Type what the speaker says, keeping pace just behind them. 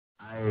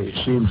I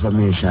see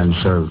information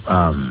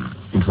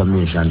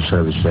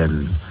service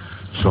and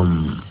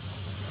some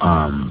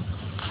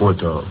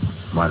photo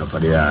man for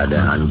the yard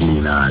and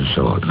Gina,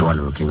 so the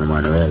one with King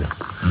Emmanuel.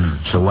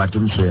 So what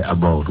him say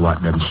about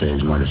what them say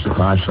is going to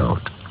pass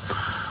out.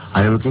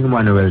 And King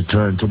Emmanuel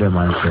turned to them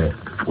and said,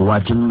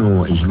 what him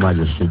know His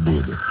Majesty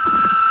did.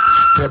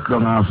 Step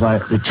down off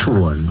the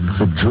throne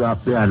to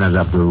drop the honors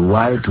of the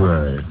white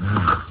world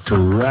to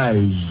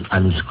rise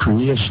on His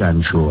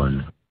creation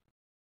throne.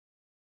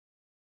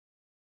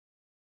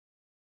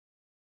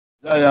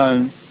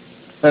 Zion,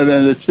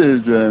 heavenly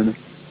children,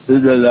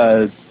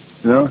 Israelites,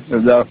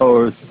 of the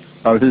house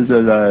of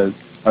Israelites,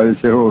 of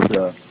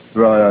Jehovah,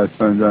 royal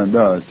sons and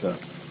daughters,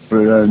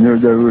 with the New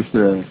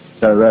Jerusalem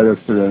shall ride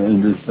up to them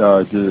in this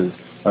darkness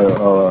of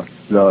our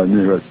Lord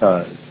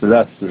Negotiate.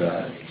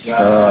 Celestial.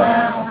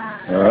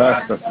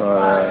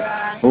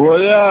 Rastafari.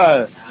 Holy.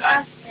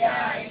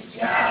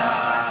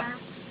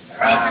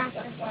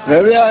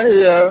 We are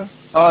here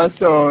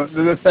also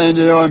to defend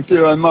the own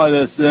pure and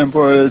modest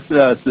Emperor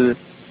Selassie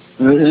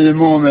in the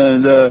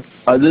moment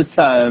at this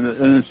time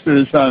in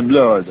spirit and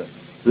blood.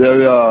 There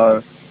we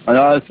are. And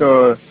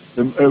also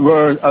the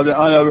word of the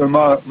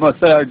Honorable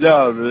Messiah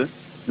Garvey,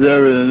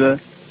 there in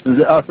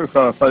the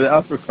Africa, for the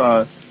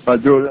African, for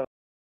those